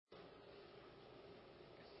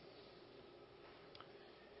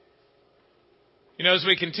As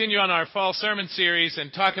we continue on our fall sermon series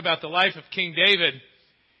and talk about the life of King David,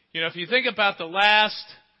 if you think about the last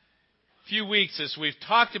few weeks as we've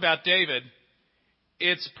talked about David,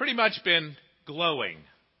 it's pretty much been glowing.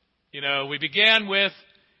 We began with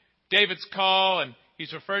David's call, and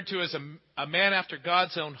he's referred to as a man after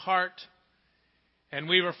God's own heart. And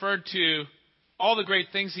we referred to all the great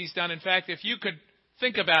things he's done. In fact, if you could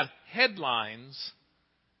think about headlines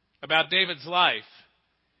about David's life,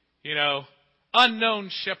 unknown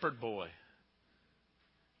shepherd boy,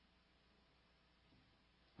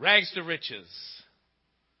 rags to riches,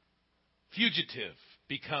 fugitive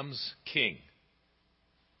becomes king.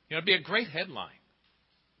 It'd be a great headline.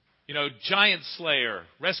 Giant slayer,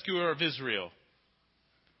 rescuer of Israel.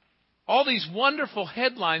 All these wonderful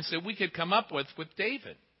headlines that we could come up with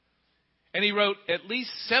David. And he wrote at least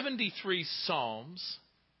 73 Psalms.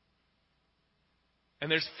 And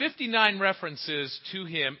there's 59 references to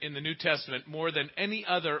him in the New Testament, more than any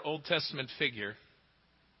other Old Testament figure.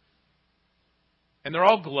 And they're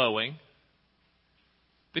all glowing.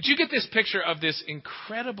 But you get this picture of this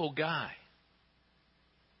incredible guy.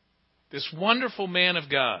 This wonderful man of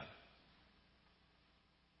God.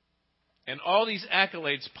 And all these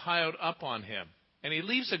accolades piled up on him. And he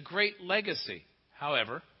leaves a great legacy.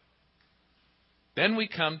 However, then we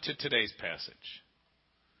come to today's passage.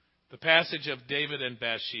 The passage of David and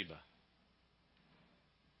Bathsheba.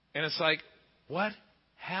 And it's like, what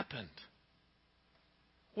happened?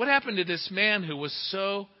 What happened to this man who was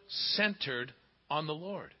so centered on the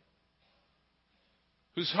Lord?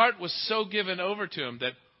 Whose heart was so given over to him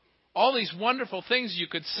that all these wonderful things you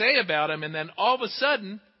could say about him, and then all of a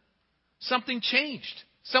sudden, something changed.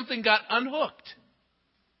 Something got unhooked.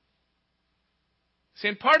 See,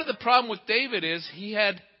 and part of the problem with David is he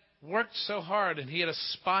had worked so hard and he had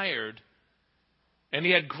aspired and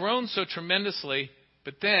he had grown so tremendously,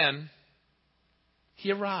 but then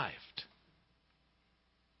he arrived.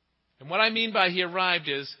 And what I mean by he arrived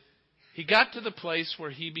is he got to the place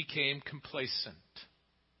where he became complacent.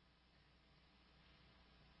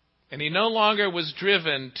 And he no longer was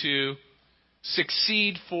driven to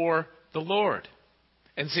succeed for the Lord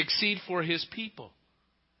and succeed for his people,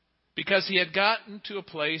 because he had gotten to a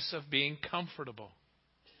place of being comfortable.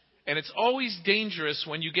 And it's always dangerous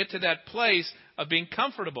when you get to that place of being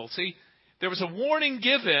comfortable. See, there was a warning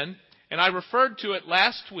given, and I referred to it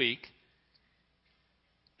last week,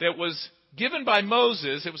 that was given by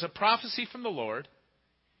Moses. It was a prophecy from the Lord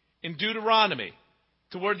in Deuteronomy.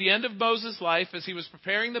 Toward the end of Moses' life, as he was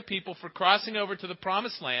preparing the people for crossing over to the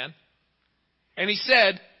promised land. And he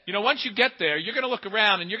said, once you get there, you're going to look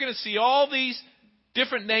around and you're going to see all these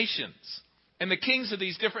different nations and the kings of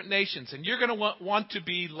these different nations. And you're going to want to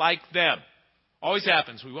be like them. Always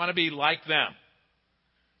happens. We want to be like them.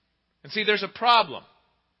 And see, there's a problem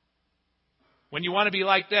when you want to be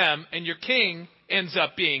like them and your king ends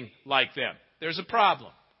up being like them. There's a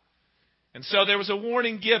problem. And so there was a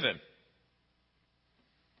warning given.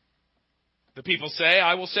 The people say,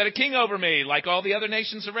 I will set a king over me like all the other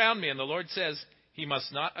nations around me. And the Lord says, he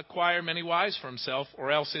must not acquire many wives for himself,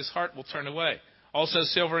 or else his heart will turn away. Also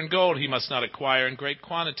silver and gold he must not acquire in great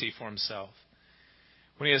quantity for himself.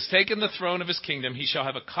 When he has taken the throne of his kingdom, he shall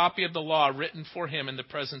have a copy of the law written for him in the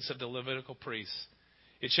presence of the Levitical priests.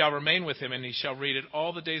 It shall remain with him, and he shall read it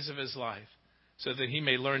all the days of his life, so that he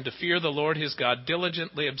may learn to fear the Lord his God,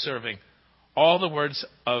 diligently observing all the words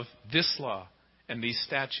of this law and these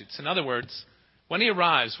statutes. In other words, when he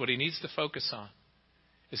arrives, what he needs to focus on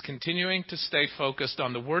is continuing to stay focused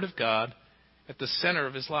on the Word of God at the center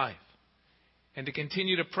of his life, and to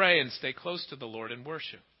continue to pray and stay close to the Lord and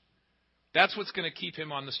worship. That's what's going to keep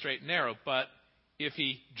him on the straight and narrow. But if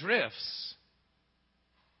he drifts,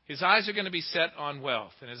 his eyes are going to be set on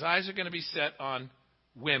wealth, and his eyes are going to be set on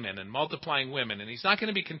women and multiplying women, and he's not going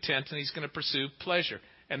to be content, and he's going to pursue pleasure,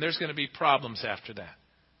 and there's going to be problems after that.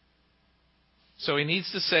 So he needs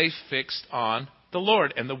to stay fixed on the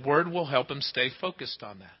Lord, and the Word will help him stay focused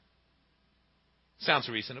on that. Sounds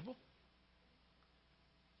reasonable.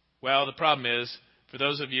 Well, the problem is, for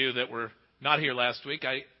those of you that were not here last week,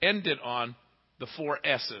 I ended on the 4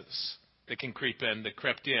 S's that can creep in, that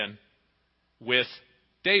crept in with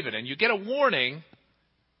David. And you get a warning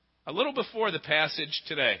a little before the passage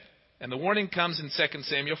today. And the warning comes in 2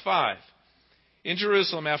 Samuel 5. In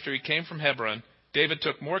Jerusalem, after he came from Hebron, David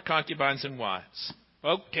took more concubines and wives.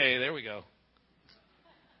 Okay, there we go.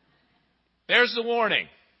 There's the warning.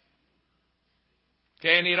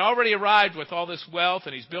 Okay, and he had already arrived with all this wealth,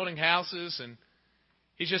 and he's building houses, and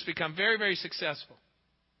he's just become very, very successful.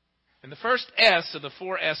 And the first S of the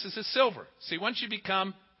 4 S's is silver. See, once you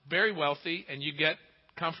become very wealthy and you get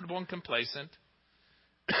comfortable and complacent,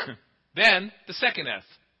 Then, the second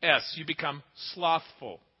S, you become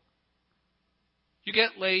slothful. You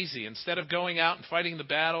get lazy. Instead of going out and fighting the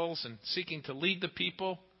battles and seeking to lead the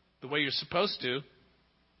people the way you're supposed to,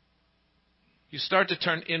 you start to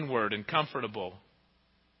turn inward and comfortable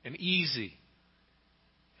and easy.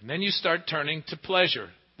 And then you start turning to pleasure.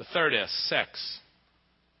 The third S, sex,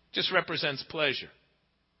 just represents pleasure.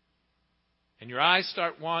 And your eyes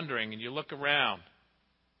start wandering and you look around.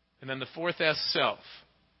 And then the fourth S, self.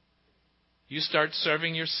 You start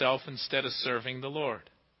serving yourself instead of serving the Lord.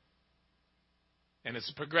 And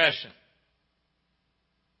it's a progression.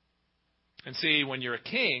 And see, when you're a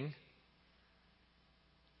king,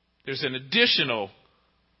 there's an additional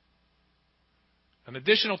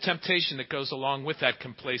temptation that goes along with that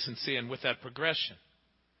complacency and with that progression.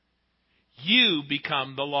 You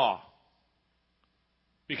become the law.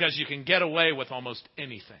 Because you can get away with almost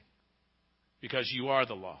anything. Because you are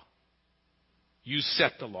the law. You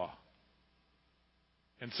set the law.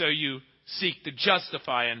 And so you seek to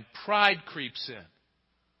justify, and pride creeps in.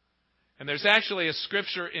 And there's actually a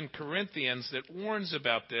scripture in Corinthians that warns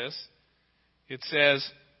about this. It says,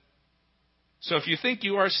 so if you think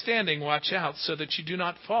you are standing, watch out so that you do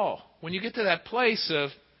not fall. When you get to that place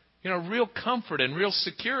of, real comfort and real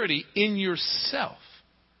security in yourself,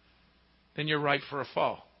 then you're ripe for a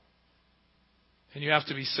fall. And you have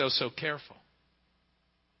to be so careful.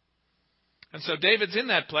 And so David's in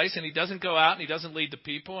that place, and he doesn't go out and he doesn't lead the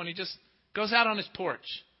people, and he just goes out on his porch.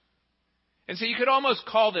 And so you could almost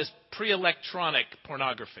call this pre-electronic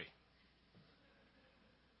pornography.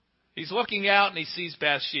 He's looking out and he sees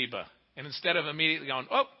Bathsheba. And instead of immediately going,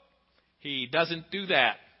 oh, he doesn't do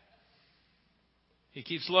that. He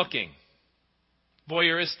keeps looking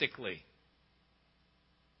voyeuristically.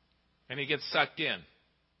 And he gets sucked in.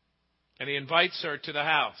 And he invites her to the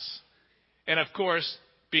house. And of course,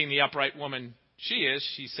 being the upright woman she is,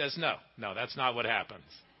 she says no. No, that's not what happens.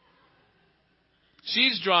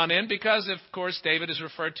 She's drawn in because, of course, David is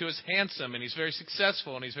referred to as handsome, and he's very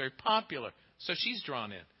successful, and he's very popular. So she's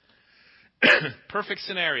drawn in. Perfect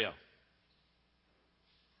scenario.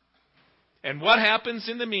 And what happens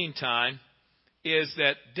in the meantime is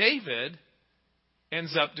that David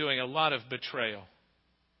ends up doing a lot of betrayal.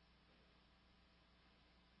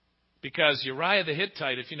 Because Uriah the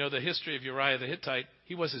Hittite, if you know the history of Uriah the Hittite,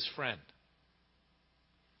 he was his friend.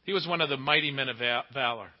 He was one of the mighty men of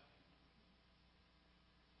valor.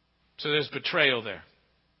 So there's betrayal there.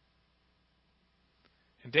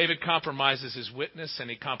 And David compromises his witness, and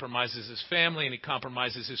he compromises his family, and he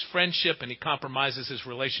compromises his friendship, and he compromises his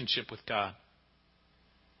relationship with God.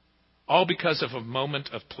 All because of a moment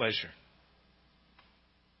of pleasure.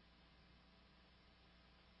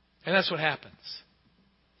 And that's what happens.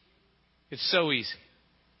 It's so easy.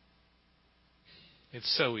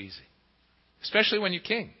 It's so easy. Especially when you're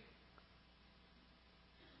king.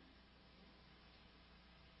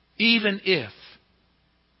 Even if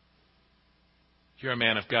you're a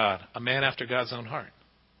man of God, a man after God's own heart.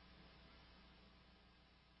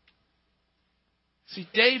 See,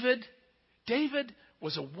 David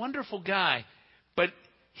was a wonderful guy, but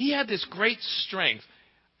he had this great strength.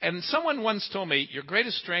 And someone once told me, your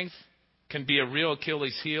greatest strength can be a real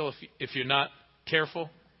Achilles heel if you're not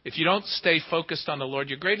careful. If you don't stay focused on the Lord,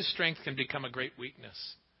 your greatest strength can become a great weakness.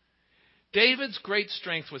 David's great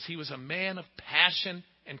strength was he was a man of passion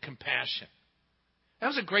and compassion. That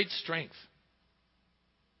was a great strength.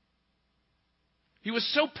 He was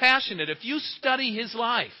so passionate. If you study his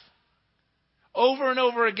life over and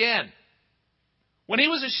over again, when he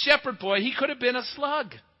was a shepherd boy, he could have been a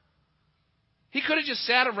slug. He could have just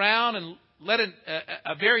sat around and led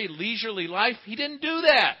a very leisurely life. He didn't do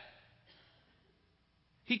that.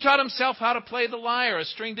 He taught himself how to play the lyre, a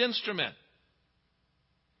stringed instrument.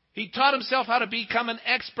 He taught himself how to become an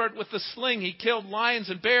expert with the sling. He killed lions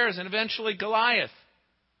and bears and eventually Goliath.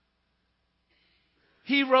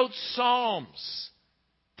 He wrote psalms,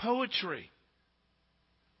 poetry.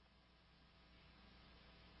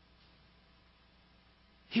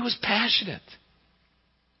 He was passionate.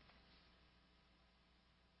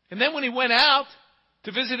 And then when he went out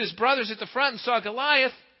to visit his brothers at the front and saw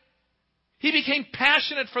Goliath, he became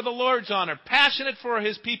passionate for the Lord's honor, passionate for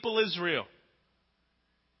his people Israel.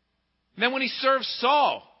 And then when he served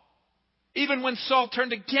Saul, even when Saul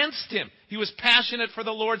turned against him, he was passionate for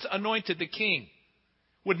the Lord's anointed, the king.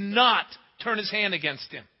 Would not turn his hand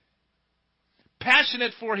against him.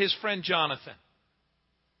 Passionate for his friend Jonathan.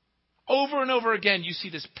 Over and over again, you see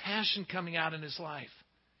this passion coming out in his life.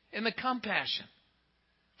 And the compassion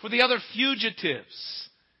for the other fugitives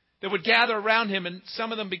that would gather around him, and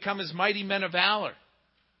some of them become his mighty men of valor.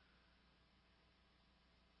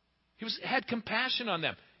 He had compassion on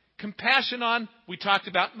them. compassion on, we talked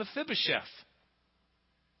about Mephibosheth.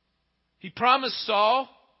 He promised Saul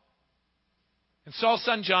and Saul's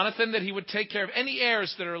son Jonathan that he would take care of any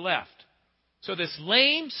heirs that are left. So this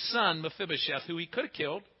lame son, Mephibosheth, who he could have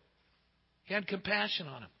killed, he had compassion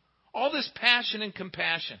on him. All this passion and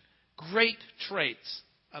compassion, great traits,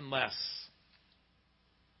 unless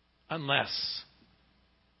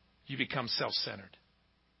you become self-centered.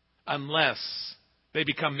 Unless they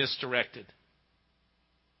become misdirected.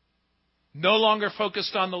 No longer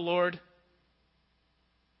focused on the Lord,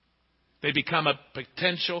 they become a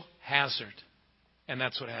potential hazard. And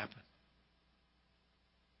that's what happened.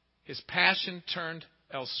 His passion turned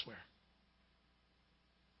elsewhere.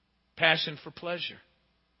 Passion for pleasure,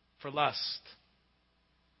 for lust.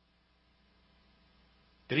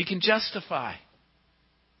 That he can justify.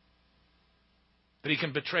 That he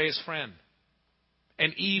can betray his friend.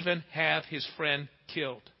 And even have his friend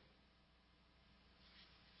killed.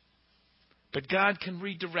 But God can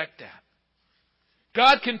redirect that.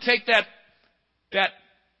 God can take that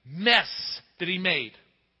mess that he made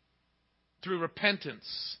through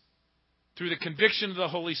repentance, through the conviction of the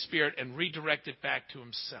Holy Spirit, and redirect it back to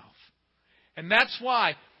himself. And that's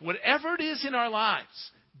why, whatever it is in our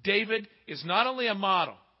lives, David is not only a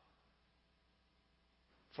model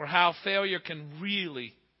for how failure can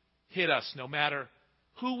really hit us, no matter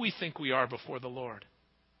who we think we are before the Lord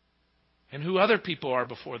and who other people are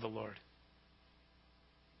before the Lord,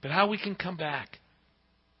 but how we can come back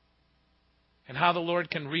and how the Lord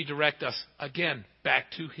can redirect us again back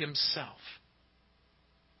to himself.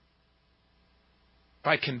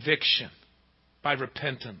 By conviction, by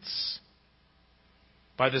repentance,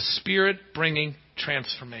 by the Spirit bringing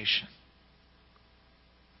transformation.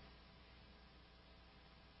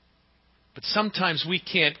 But sometimes we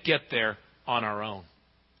can't get there on our own.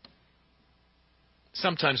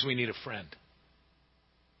 Sometimes we need a friend.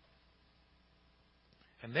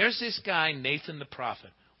 And there's this guy, Nathan the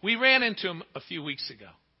prophet. We ran into him a few weeks ago.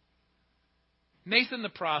 Nathan the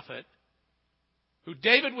prophet, who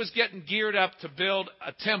David was getting geared up to build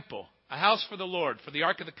a temple, a house for the Lord, for the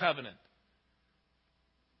Ark of the Covenant.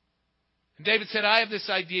 And David said, I have this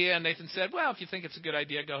idea. And Nathan said, well, if you think it's a good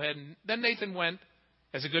idea, go ahead. And then Nathan went,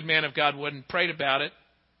 as a good man of God would, and prayed about it.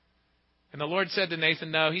 And the Lord said to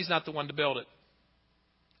Nathan, no, he's not the one to build it.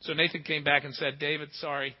 So Nathan came back and said, David,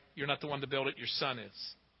 sorry, you're not the one to build it, your son is.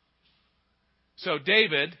 So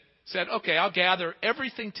David said, okay, I'll gather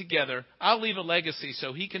everything together. I'll leave a legacy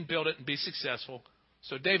so he can build it and be successful.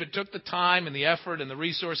 So David took the time and the effort and the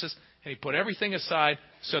resources, and he put everything aside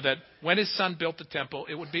so that when his son built the temple,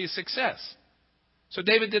 it would be a success. So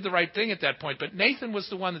David did the right thing at that point. But Nathan was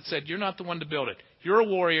the one that said, you're not the one to build it. You're a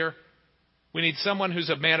warrior. We need someone who's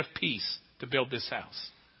a man of peace to build this house.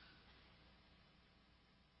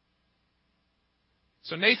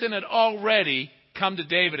 So Nathan had already come to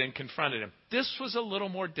David and confronted him. This was a little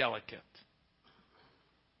more delicate.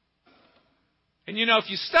 And you know, if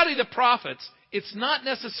you study the prophets, it's not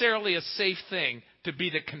necessarily a safe thing to be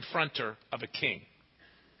the confronter of a king.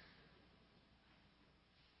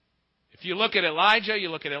 If you look at Elijah, you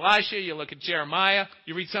look at Elisha, you look at Jeremiah,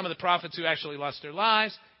 you read some of the prophets who actually lost their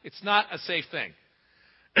lives, it's not a safe thing.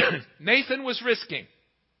 Nathan was risking.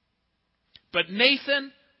 But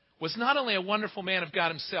Nathan was not only a wonderful man of God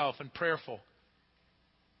himself and prayerful,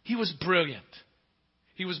 he was brilliant.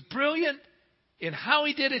 He was brilliant in how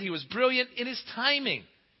he did it. He was brilliant in his timing.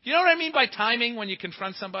 You know what I mean by timing when you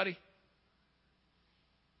confront somebody?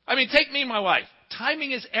 I mean, take me and my wife.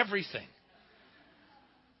 Timing is everything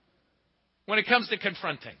when it comes to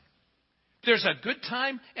confronting. There's a good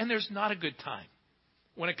time and there's not a good time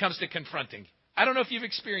when it comes to confronting. I don't know if you've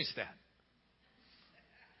experienced that.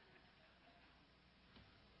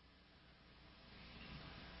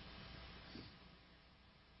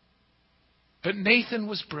 But Nathan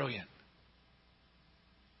was brilliant.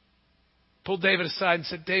 Pulled David aside and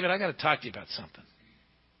said, David, I got to talk to you about something.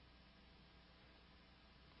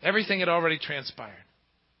 Everything had already transpired.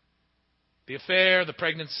 The affair, the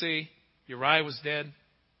pregnancy, Uriah was dead.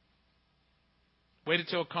 Waited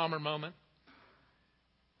till a calmer moment.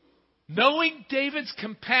 Knowing David's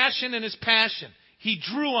compassion and his passion, he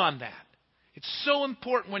drew on that. It's so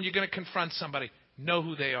important when you're going to confront somebody. Know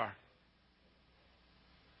who they are.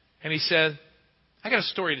 And he said, I got a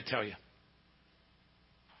story to tell you.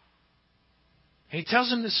 And he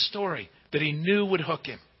tells him this story that he knew would hook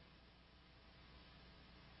him.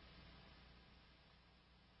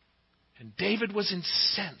 And David was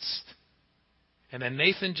incensed. And then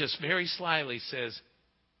Nathan just very slyly says,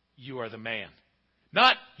 you are the man.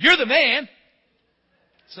 Not, you're the man.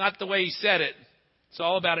 It's not the way he said it. It's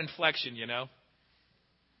all about inflection, you know.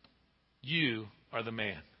 You are the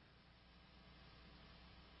man.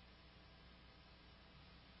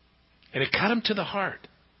 And it cut him to the heart.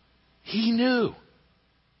 He knew.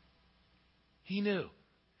 He knew.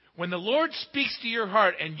 When the Lord speaks to your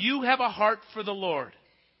heart and you have a heart for the Lord,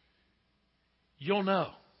 you'll know.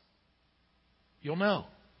 You'll know.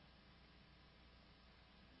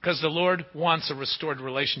 Because the Lord wants a restored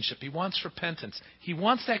relationship. He wants repentance. He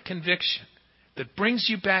wants that conviction that brings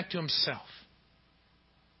you back to Himself.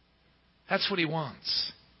 That's what He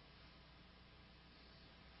wants.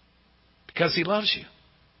 Because He loves you.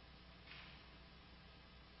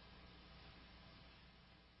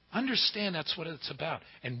 Understand that's what it's about.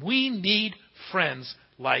 And we need friends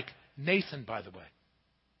like Nathan, by the way.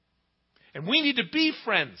 And we need to be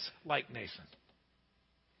friends like Nathan.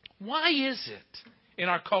 Why is it in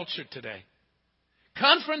our culture today?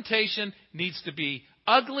 Confrontation needs to be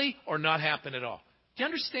ugly or not happen at all. Do you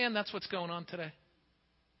understand that's what's going on today?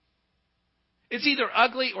 It's either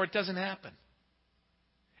ugly or it doesn't happen.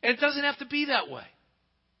 And it doesn't have to be that way.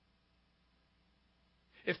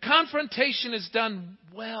 If confrontation is done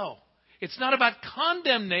well, it's not about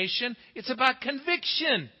condemnation, it's about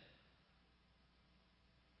conviction.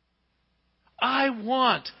 I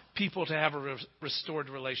want people to have a restored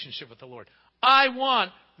relationship with the Lord. I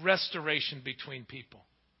want restoration between people.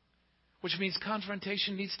 Which means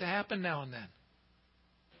confrontation needs to happen now and then.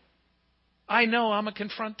 I know I'm a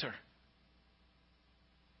confronter.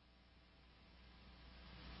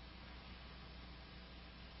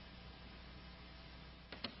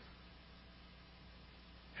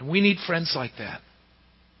 And we need friends like that.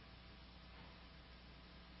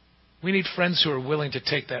 We need friends who are willing to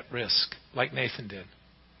take that risk, like Nathan did,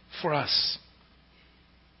 for us.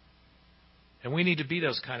 And we need to be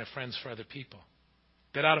those kind of friends for other people.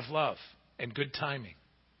 That out of love and good timing.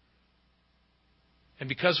 And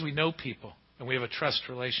because we know people and we have a trust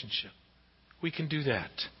relationship, we can do that.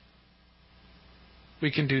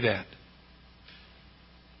 We can do that.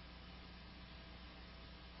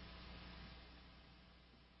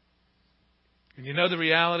 And you know the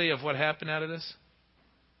reality of what happened out of this?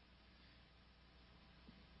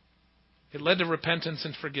 It led to repentance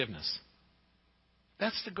and forgiveness.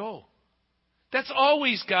 That's the goal. That's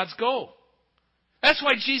always God's goal. That's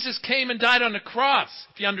why Jesus came and died on the cross,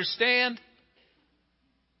 if you understand.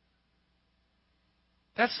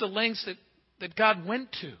 That's the lengths that God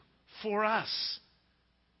went to for us.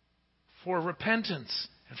 For repentance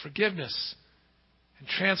and forgiveness and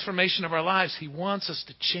transformation of our lives. He wants us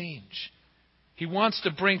to change. He wants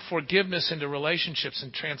to bring forgiveness into relationships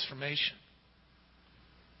and transformation.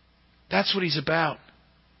 That's what He's about.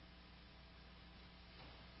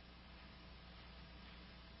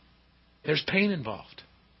 There's pain involved.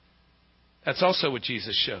 That's also what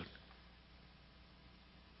Jesus showed.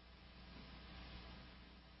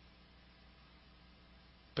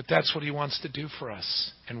 But that's what He wants to do for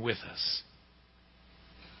us and with us.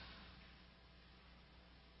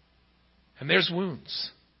 And there's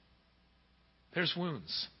wounds. There's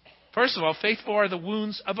wounds. First of all, faithful are the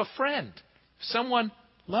wounds of a friend. If someone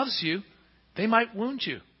loves you, they might wound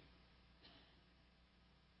you.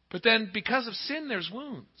 But then because of sin, there's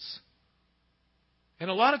wounds. And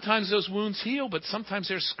a lot of times those wounds heal, but sometimes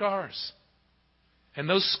there's scars. And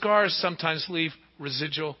those scars sometimes leave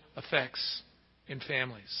residual effects in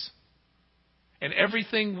families. And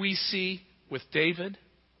everything we see with David,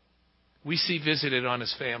 we see visited on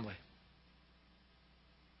his family.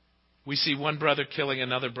 We see one brother killing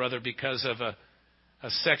another brother because of a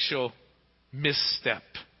sexual misstep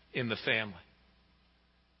in the family.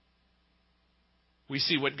 We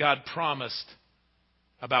see what God promised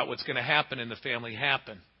about what's going to happen in the family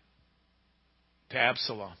happen to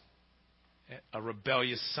Absalom, a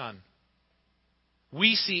rebellious son.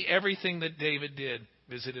 We see everything that David did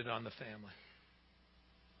visited on the family.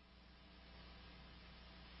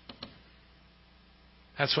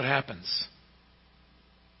 That's what happens.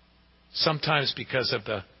 Sometimes because of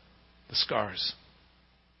the scars.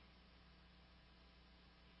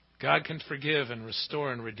 God can forgive and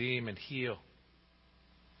restore and redeem and heal.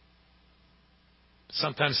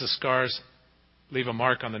 Sometimes the scars leave a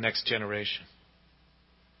mark on the next generation.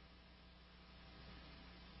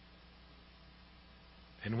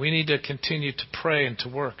 And we need to continue to pray and to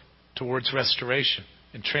work towards restoration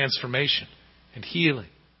and transformation and healing.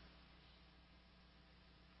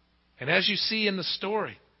 And as you see in the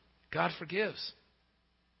story, God forgives.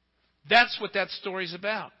 That's what that story's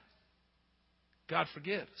about. God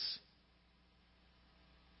forgives.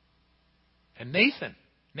 And Nathan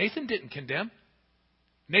didn't condemn.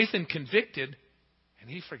 Nathan convicted, and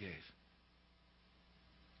he forgave.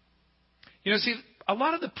 You know, see, a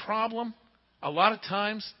lot of the problem, a lot of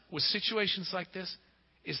times with situations like this,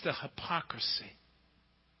 is the hypocrisy.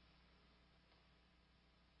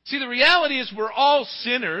 See, the reality is we're all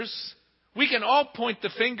sinners. We can all point the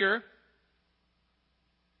finger.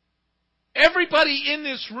 Everybody in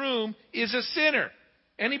this room is a sinner.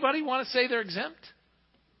 Anybody want to say they're exempt?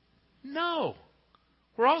 No.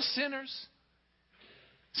 We're all sinners.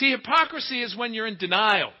 See, hypocrisy is when you're in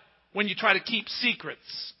denial, when you try to keep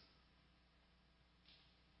secrets,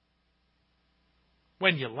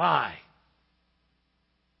 when you lie.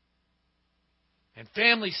 And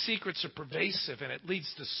family secrets are pervasive, and it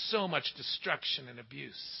leads to so much destruction and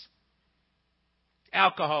abuse.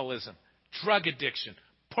 Alcoholism, drug addiction,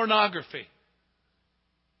 pornography.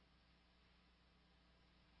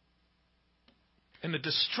 And the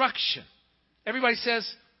destruction. Everybody says,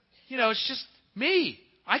 it's just me.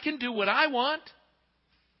 I can do what I want.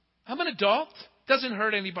 I'm an adult. Doesn't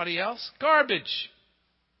hurt anybody else. Garbage.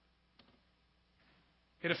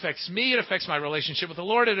 It affects me. It affects my relationship with the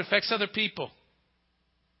Lord. It affects other people.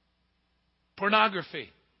 Pornography.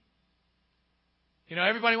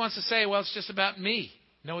 Everybody wants to say, well, it's just about me.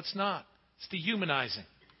 No, it's not. It's dehumanizing.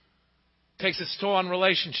 It takes its toll on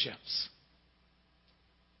relationships.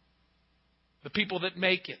 The people that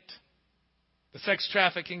make it. The sex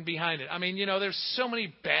trafficking behind it. There's so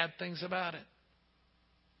many bad things about it.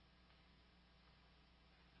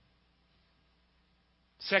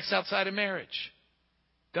 Sex outside of marriage.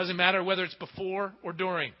 Doesn't matter whether it's before or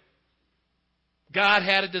during. God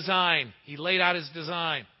had a design. He laid out His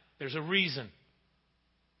design. There's a reason.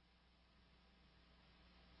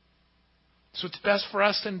 It's what's best for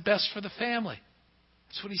us and best for the family.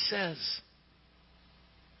 That's what He says.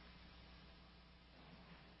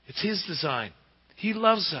 It's His design. He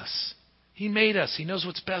loves us. He made us. He knows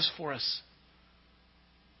what's best for us.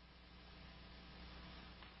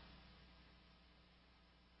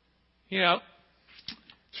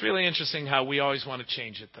 It's really interesting how we always want to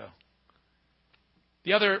change it, though.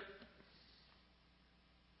 The other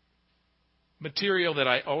material that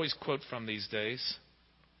I always quote from these days,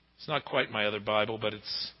 it's not quite my other Bible, but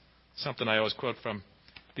it's something I always quote from,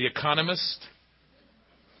 The Economist.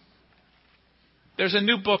 There's a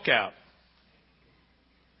new book out.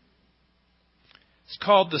 It's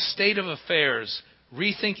called The State of Affairs,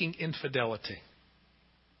 Rethinking Infidelity.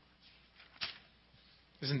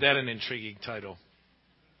 Isn't that an intriguing title?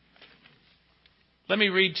 Let me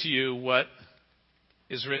read to you what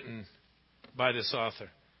is written by this author.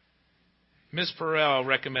 Ms. Perel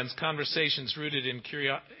recommends conversations rooted in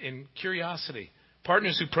curiosity.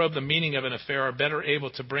 Partners who probe the meaning of an affair are better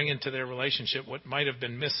able to bring into their relationship what might have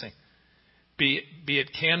been missing, be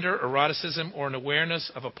it candor, eroticism, or an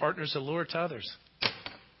awareness of a partner's allure to others.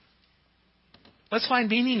 Let's find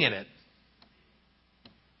meaning in it.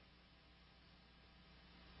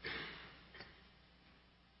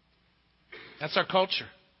 That's our culture.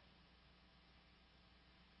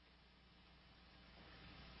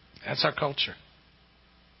 That's our culture.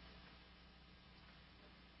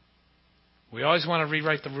 We always want to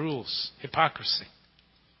rewrite the rules. Hypocrisy.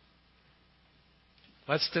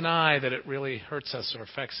 Let's deny that it really hurts us or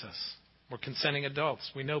affects us. We're consenting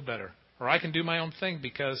adults. We know better. Or I can do my own thing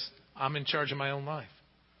because I'm in charge of my own life.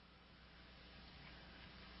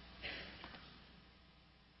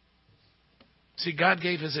 See, God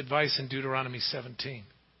gave His advice in Deuteronomy 17.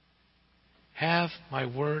 Have my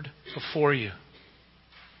word before you.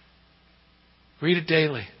 Read it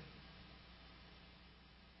daily.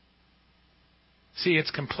 See, it's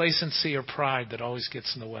complacency or pride that always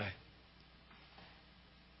gets in the way.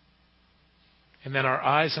 And then our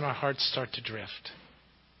eyes and our hearts start to drift.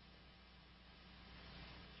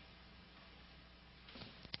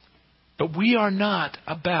 But we are not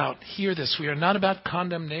about, hear this, we are not about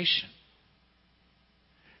condemnation.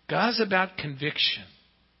 God is about conviction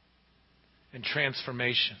and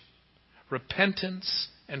transformation, repentance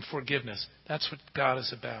and forgiveness. That's what God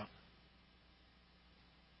is about.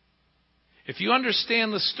 If you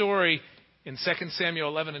understand the story in 2 Samuel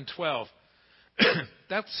 11 and 12,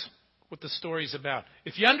 that's what the story is about.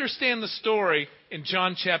 If you understand the story in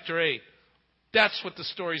John chapter 8, that's what the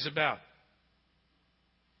story is about.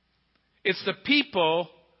 It's the people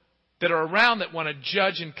that are around that want to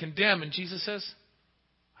judge and condemn, and Jesus says,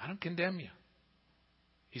 I don't condemn you.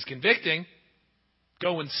 He's convicting.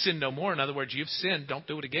 Go and sin no more. In other words, you've sinned. Don't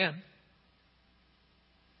do it again.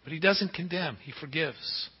 But He doesn't condemn. He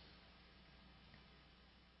forgives.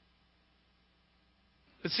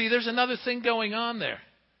 But see, there's another thing going on there.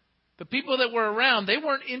 The people that were around, they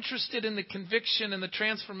weren't interested in the conviction and the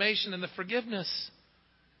transformation and the forgiveness.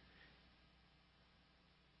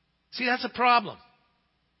 See, that's a problem.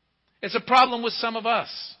 It's a problem with some of us.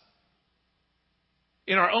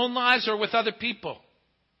 In our own lives or with other people.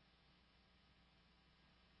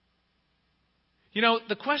 You know,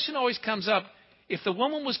 the question always comes up, if the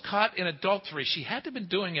woman was caught in adultery, she had to have been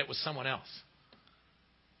doing it with someone else.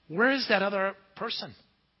 Where is that other person?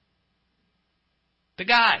 The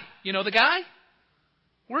guy. You know the guy?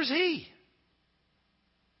 Where's he?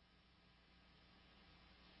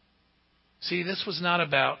 See, this was not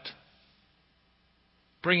about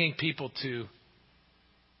bringing people to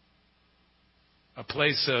a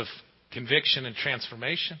place of conviction and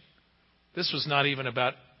transformation. This was not even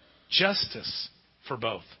about justice for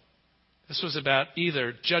both. This was about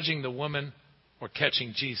either judging the woman or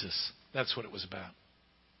catching Jesus. That's what it was about.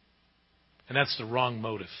 And that's the wrong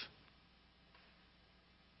motive.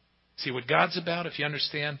 See, what God's about, if you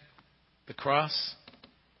understand the cross,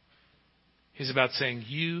 He's about saying,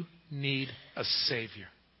 you need a Savior.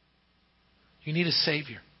 You need a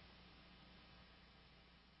Savior.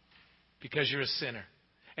 Because you're a sinner.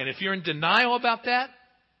 And if you're in denial about that,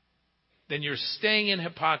 then you're staying in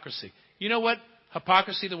hypocrisy. You know what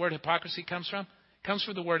hypocrisy, the word hypocrisy comes from? It comes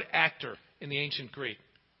from the word actor in the ancient Greek.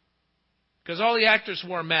 Because all the actors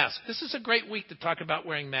wore masks. This is a great week to talk about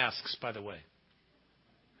wearing masks, by the way.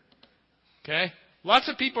 Okay? Lots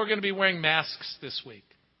of people are going to be wearing masks this week.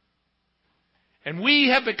 And we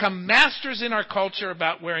have become masters in our culture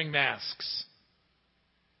about wearing masks.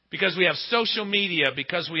 Because we have social media,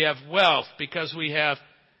 because we have wealth, because we have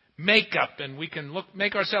makeup, and we can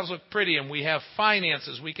make ourselves look pretty, and we have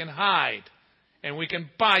finances, we can hide, and we can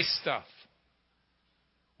buy stuff.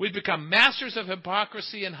 We've become masters of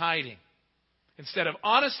hypocrisy and hiding, instead of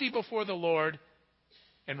honesty before the Lord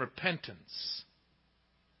and repentance.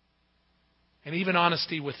 And even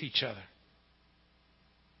honesty with each other.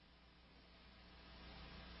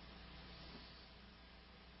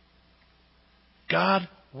 God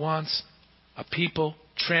wants a people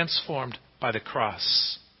transformed by the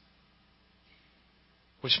cross.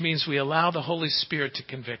 Which means we allow the Holy Spirit to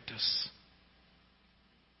convict us.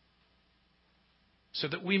 So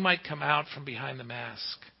that we might come out from behind the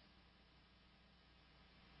mask.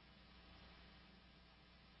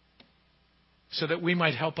 So that we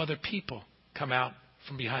might help other people come out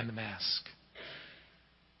from behind the mask.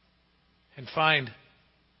 And find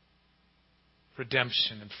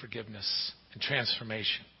redemption and forgiveness and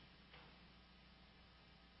transformation.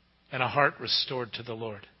 And a heart restored to the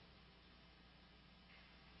Lord.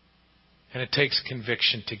 And it takes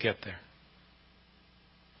conviction to get there.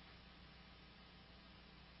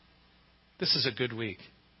 This is a good week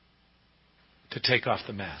to take off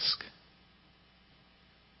the mask.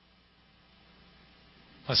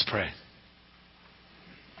 Let's pray.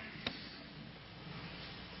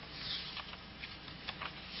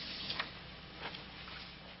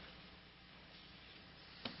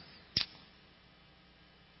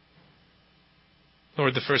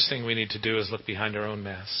 Lord, the first thing we need to do is look behind our own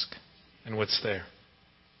mask and what's there.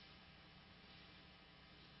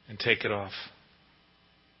 And take it off.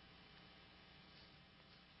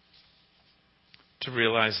 To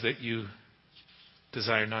realize that you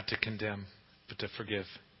desire not to condemn, but to forgive.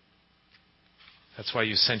 That's why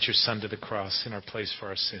you sent your Son to the cross in our place for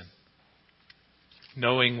our sin.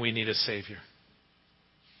 Knowing we need a Savior.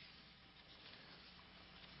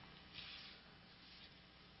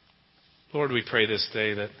 Lord, we pray this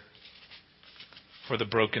day that for the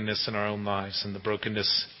brokenness in our own lives and the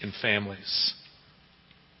brokenness in families,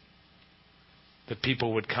 that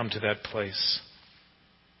people would come to that place,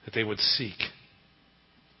 that they would seek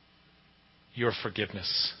your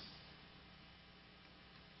forgiveness,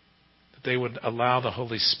 that they would allow the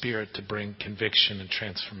Holy Spirit to bring conviction and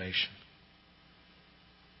transformation.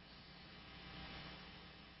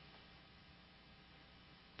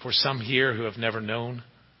 For some here who have never known,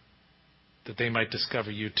 that they might discover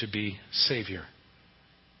you to be Savior.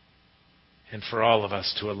 And for all of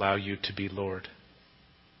us to allow you to be Lord.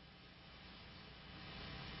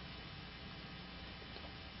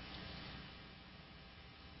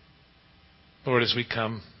 Lord, as we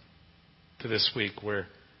come to this week where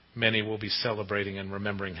many will be celebrating and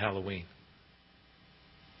remembering Halloween,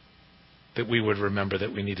 that we would remember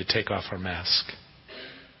that we need to take off our mask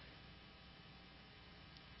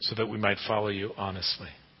so that we might follow you honestly.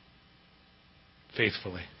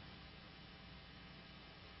 Faithfully.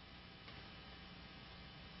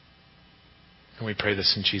 And we pray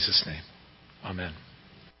this in Jesus' name. Amen.